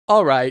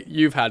Alright,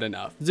 you've had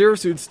enough. Zero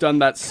Suit's done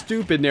that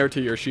stupid nair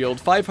to your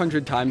shield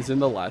 500 times in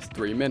the last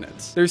 3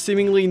 minutes. There's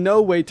seemingly no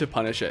way to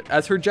punish it,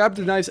 as her jab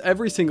denies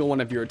every single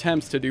one of your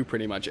attempts to do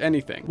pretty much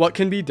anything. What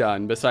can be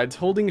done besides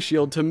holding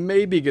shield to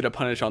maybe get a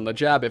punish on the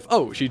jab if,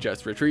 oh, she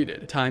just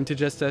retreated? Time to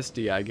just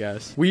SD, I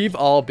guess. We've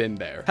all been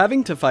there.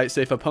 Having to fight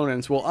safe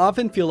opponents will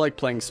often feel like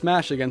playing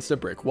Smash against a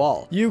brick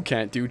wall. You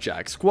can't do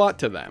jack squat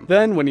to them.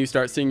 Then when you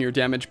start seeing your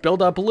damage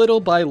build up little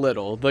by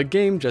little, the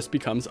game just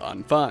becomes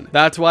unfun.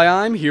 That's why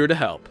I'm here to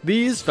help.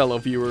 These, fellow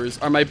viewers,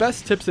 are my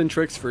best tips and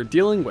tricks for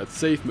dealing with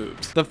safe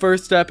moves. The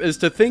first step is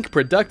to think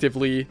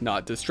productively,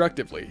 not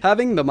destructively.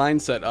 Having the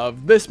mindset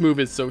of, this move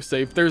is so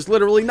safe, there's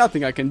literally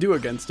nothing I can do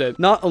against it,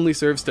 not only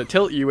serves to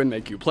tilt you and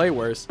make you play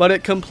worse, but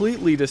it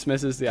completely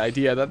dismisses the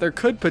idea that there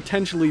could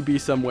potentially be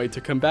some way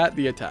to combat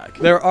the attack.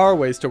 There are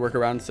ways to work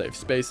around safe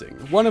spacing,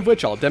 one of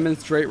which I'll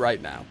demonstrate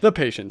right now. The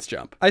patience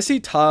jump. I see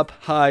top,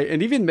 high,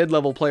 and even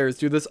mid-level players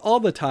do this all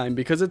the time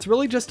because it's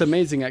really just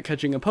amazing at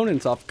catching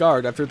opponents off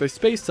guard after they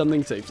space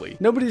something safely.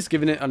 Nobody's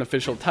given it an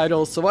official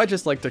title, so I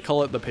just like to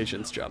call it the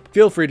patience jump.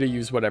 Feel free to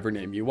use whatever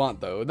name you want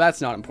though, that's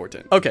not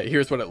important. Okay,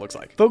 here's what it looks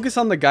like. Focus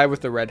on the guy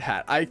with the red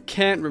hat. I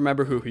can't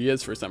remember who he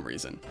is for some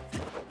reason.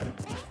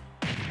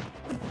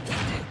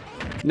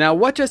 Now,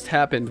 what just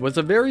happened was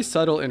a very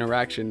subtle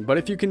interaction, but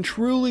if you can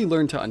truly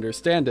learn to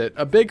understand it,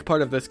 a big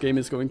part of this game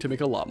is going to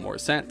make a lot more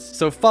sense.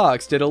 So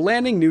Fox did a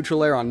landing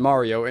neutral air on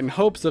Mario in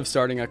hopes of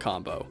starting a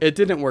combo. It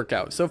didn't work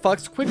out, so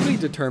Fox quickly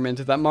determined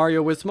that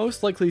Mario was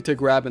most likely to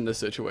grab in the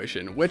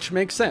situation, which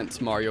makes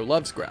sense, Mario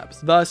loves grabs.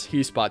 Thus,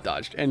 he spot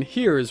dodged, and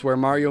here's where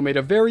Mario made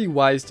a very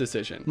wise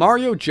decision.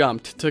 Mario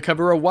jumped to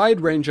cover a wide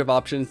range of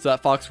options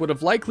that Fox would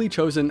have likely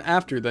chosen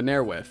after the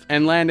nair whiff,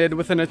 and landed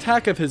with an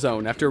attack of his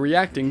own after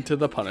reacting to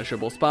the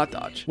punishable spot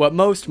dodge. What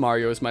most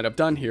Marios might have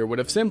done here would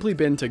have simply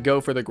been to go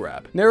for the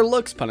grab. Nair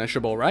looks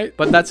punishable, right?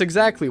 But that's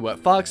exactly what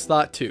Fox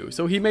thought too,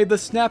 so he made the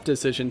snap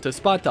decision to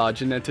spot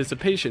dodge in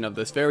anticipation of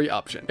this very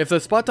option. If the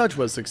spot dodge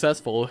was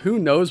successful, who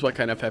knows what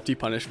kind of hefty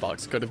punish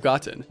Fox could have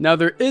gotten. Now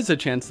there is a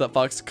chance that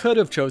Fox could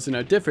have chosen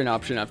a different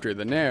option after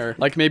the nair,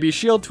 like maybe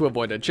shield to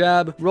avoid a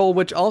jab, roll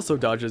which also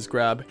dodges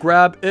grab,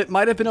 it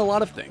might have been a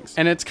lot of things.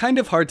 And it's kind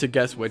of hard to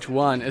guess which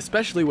one,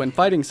 especially when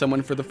fighting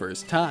someone for the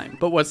first time.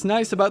 But what's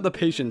nice about the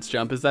patience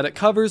jump is that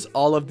it covers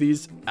all of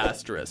these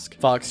asterisk.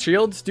 Fox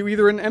shields, do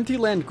either an empty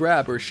land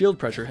grab or shield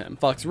pressure him.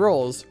 Fox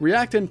rolls,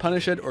 react and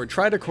punish it or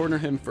try to corner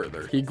him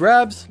further. He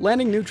grabs,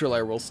 landing neutral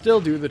air will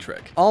still do the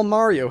trick. All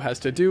Mario has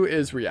to do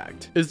is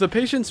react. Is the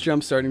patience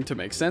jump starting to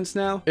make sense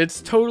now?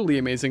 It's totally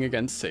amazing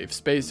against safe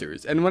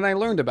spacers, and when I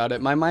learned about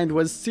it, my mind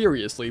was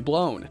seriously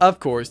blown. Of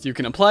course, you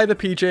can apply the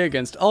PJ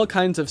against all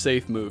kinds of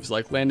safe moves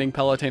like landing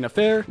Palutena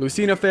Fair,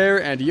 Lucina Fair,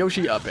 and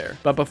Yoshi up air.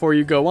 But before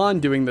you go on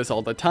doing this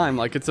all the time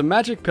like it's a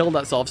magic pill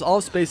that solves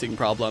all spacing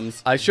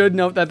problems, I should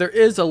note that there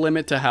is a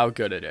limit to how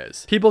good it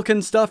is. People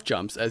can stuff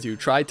jumps as you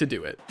try to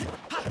do it.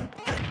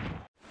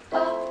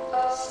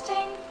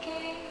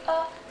 Stinky,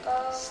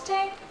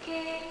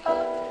 stinky,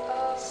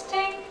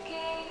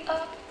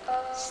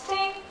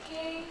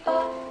 stinky,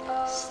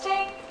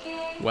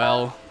 stinky.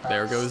 Well,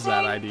 there goes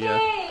that idea.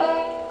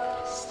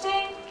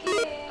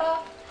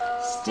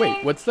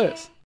 Wait, what's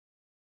this?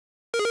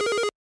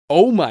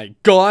 Oh my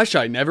gosh,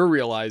 I never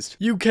realized.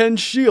 You can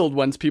shield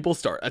once people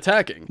start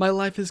attacking. My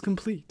life is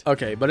complete.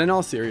 Okay, but in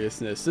all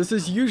seriousness, this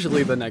is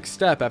usually the next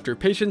step after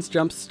patience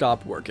jumps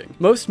stop working.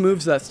 Most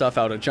moves that stuff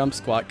out a jump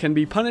squat can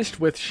be punished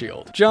with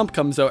shield. Jump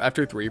comes out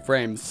after 3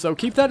 frames, so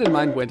keep that in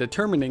mind when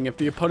determining if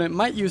the opponent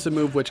might use a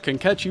move which can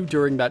catch you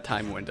during that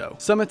time window.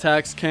 Some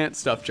attacks can't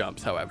stuff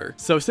jumps, however,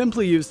 so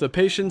simply use the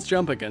patience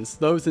jump against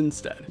those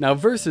instead. Now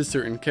versus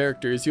certain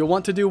characters, you'll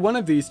want to do one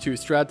of these two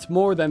strats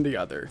more than the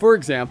other. For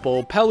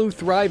example, Palu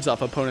thrives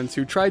off opponents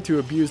who try to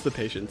abuse the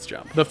patience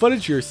jump. The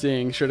footage you're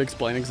seeing should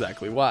explain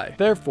exactly why.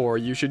 Therefore,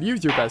 you should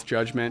use your best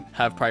judgment,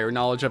 have prior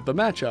knowledge of the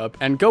matchup,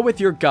 and go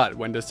with your gut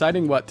when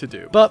deciding what to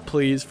do. But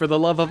please, for the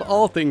love of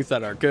all things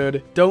that are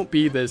good, don't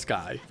be this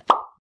guy.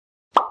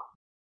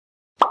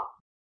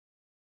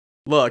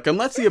 Look,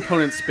 unless the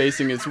opponent's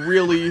spacing is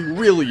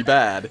really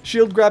bad,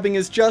 shield grabbing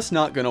is just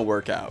not gonna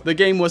work out. The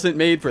game wasn't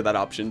made for that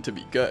option to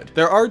be good.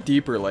 There are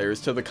deeper layers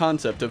to the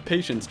concept of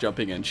patience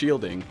jumping and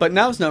shielding, but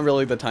now's not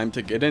really the time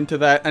to get into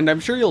that, and I'm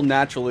sure you'll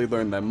naturally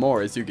learn them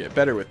more as you get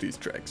better with these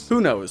tricks.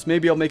 Who knows,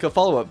 maybe I'll make a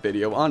follow-up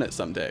video on it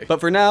someday. But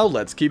for now,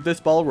 let's keep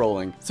this ball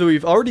rolling. So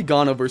we've already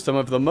gone over some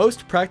of the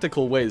most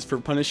practical ways for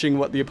punishing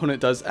what the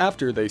opponent does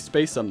after they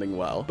space something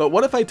well, but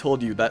what if I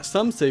told you that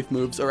some safe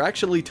moves are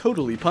actually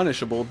totally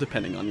punishable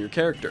depending on your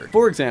character?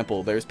 For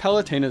example, there's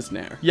Palutena's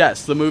Nair.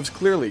 Yes, the move's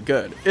clearly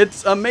good.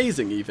 It's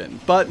amazing even,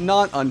 but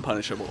not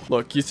unpunishable.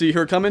 Look, you see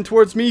her coming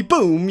towards me,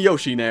 boom,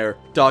 Yoshi Nair.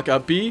 Dock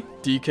up B,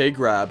 DK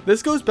grab.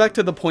 This goes back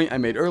to the point I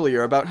made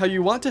earlier about how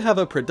you want to have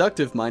a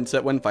productive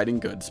mindset when fighting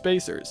good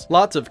spacers.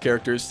 Lots of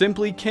characters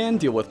simply can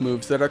deal with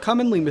moves that are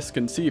commonly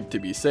misconceived to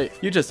be safe.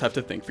 You just have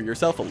to think for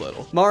yourself a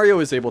little. Mario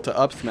is able to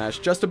up smash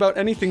just about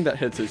anything that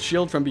hits his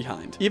shield from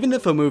behind. Even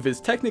if a move is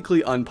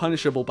technically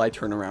unpunishable by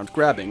turnaround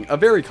grabbing, a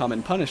very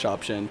common punish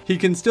option, he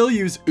can still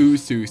use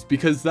Usus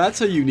because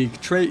that's a unique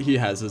trait he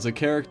has as a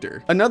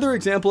character. Another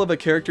example of a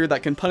character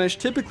that can punish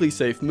typically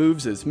safe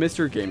moves is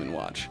Mr. Game &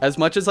 Watch. As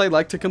much as I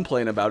like to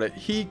complain about it,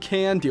 he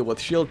can deal with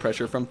shield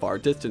pressure from far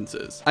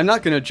distances. I'm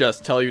not gonna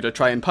just tell you to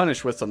try and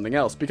punish with something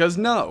else, because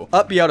no,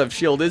 up B out of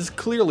shield is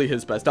clearly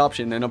his best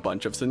option in a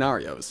bunch of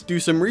scenarios. Do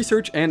some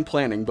research and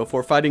planning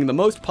before fighting the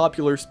most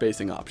popular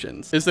spacing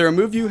options. Is there a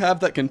move you have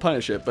that can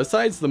punish it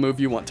besides the move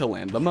you want to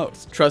land the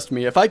most? Trust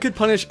me, if I could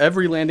punish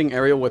every landing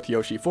aerial with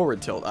Yoshi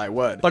forward tilt, I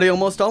would. But I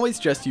almost always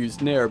just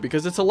use Nair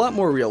because it's a lot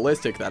more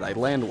realistic that I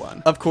land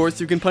one. Of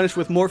course, you can punish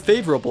with more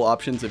favorable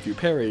options if you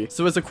parry,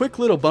 so as a quick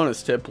little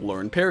bonus tip,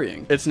 learn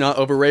parrying. It's not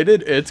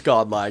overrated, it's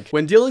godlike.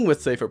 When dealing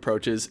with safe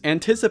approaches,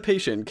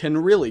 anticipation can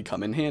really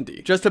come in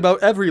handy. Just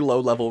about every low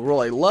level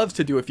roll I love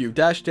to do a few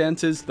dash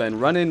dances, then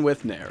run in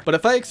with Nair. But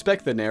if I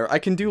expect the Nair, I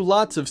can do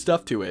lots of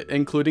stuff to it,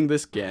 including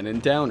this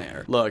Ganon down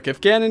air. Look,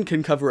 if Ganon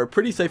can cover a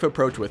pretty safe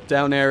approach with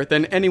down air,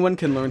 then anyone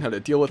can learn how to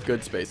deal with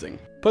good spacing.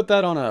 Put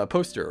that on a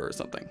poster or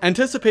something.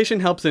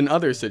 Anticipation helps in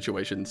other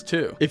situations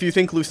too. If you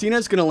think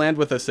Lucina's gonna land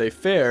with a safe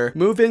fair,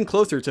 move in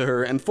closer to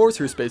her and force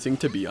her spacing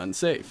to be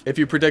unsafe. If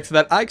you predict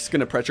that Ike's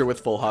gonna pressure with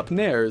full hop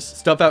nairs,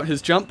 stuff out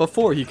his jump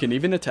before he can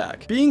even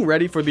attack. Being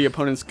ready for the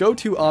opponent's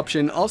go-to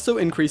option also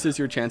increases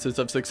your chances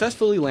of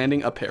successfully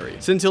landing a parry,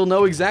 since he'll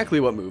know exactly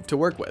what move to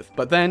work with.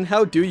 But then,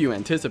 how do you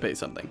anticipate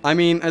something? I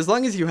mean, as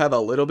long as you have a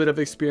little bit of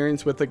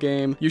experience with the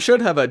game, you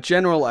should have a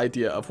general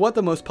idea of what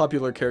the most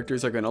popular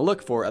characters are gonna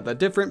look for at the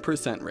different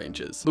percent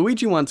ranges.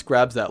 Luigi wants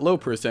grabs at low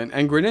percent,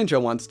 and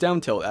Greninja wants down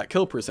tilt at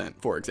kill percent,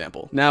 for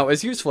example. Now,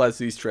 as useful as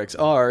these tricks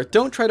are,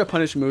 don't try to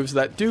punish moves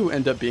that do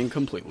end up being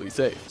completely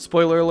safe.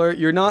 Spoiler alert,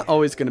 you're not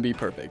always going to be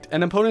perfect,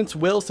 and opponents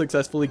will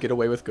successfully get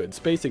away with good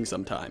spacing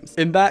sometimes.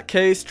 In that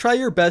case, try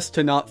your best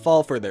to not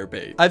fall for their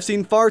bait. I've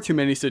seen far too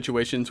many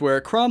situations where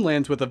a Chrom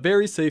lands with a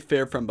very safe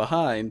fair from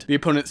behind, the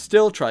opponent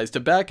still tries to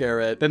back air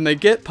it, then they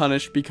get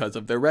punished because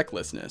of their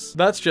recklessness.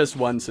 That's just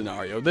one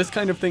scenario. This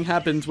kind of thing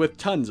happens with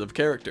tons of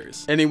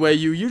characters.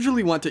 Anyway, you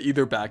usually want to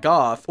either back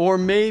off, or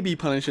maybe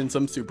punish in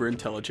some super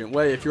intelligent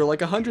way if you're like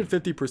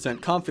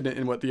 150% confident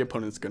in what the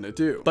opponent's gonna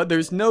do. But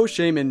there's no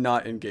shame in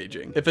not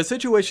engaging. If a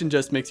situation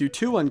just makes you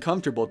too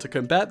uncomfortable to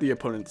combat the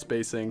opponent's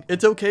spacing,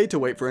 it's okay to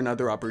wait for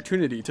another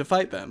opportunity to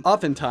fight them.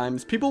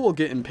 Oftentimes, people will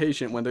get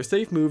impatient when their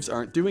safe moves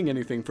aren't doing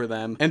anything for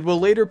them, and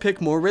will later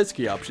pick more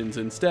risky options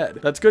instead.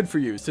 That's good for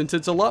you, since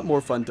it's a lot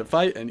more fun to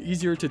fight and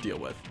easier to deal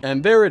with.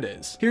 And there it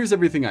is. Here's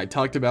everything I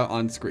talked about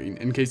on screen,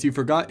 in case you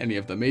forgot any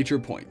of the major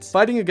points.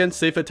 Fighting against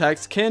safe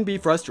attacks can be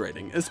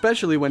frustrating,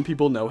 especially when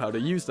people know how to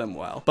use them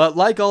well. But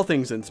like all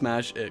things in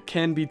Smash, it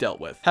can be dealt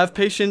with. Have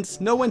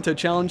patience, know when to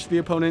challenge the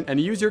opponent, and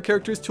use your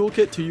character's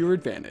toolkit to your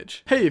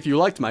advantage. Hey, if you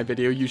liked my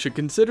video, you should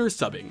consider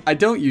subbing. I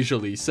don't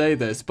usually say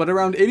this, but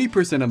around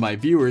 80% of my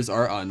viewers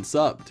are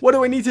unsubbed. What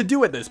do I need to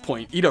do at this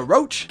point? Eat a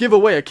roach? Give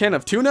away a can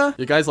of tuna?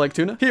 You guys like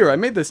tuna? Here, I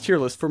made this tier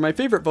list for my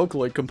favorite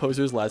Vocaloid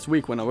composers last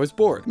week when I was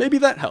bored. Maybe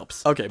that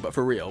helps. Okay, but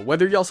for real,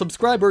 whether y'all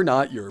subscribe or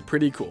not, you're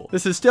pretty cool.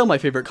 This is still my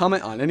favorite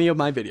comment on any of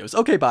my videos.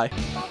 Okay, bye.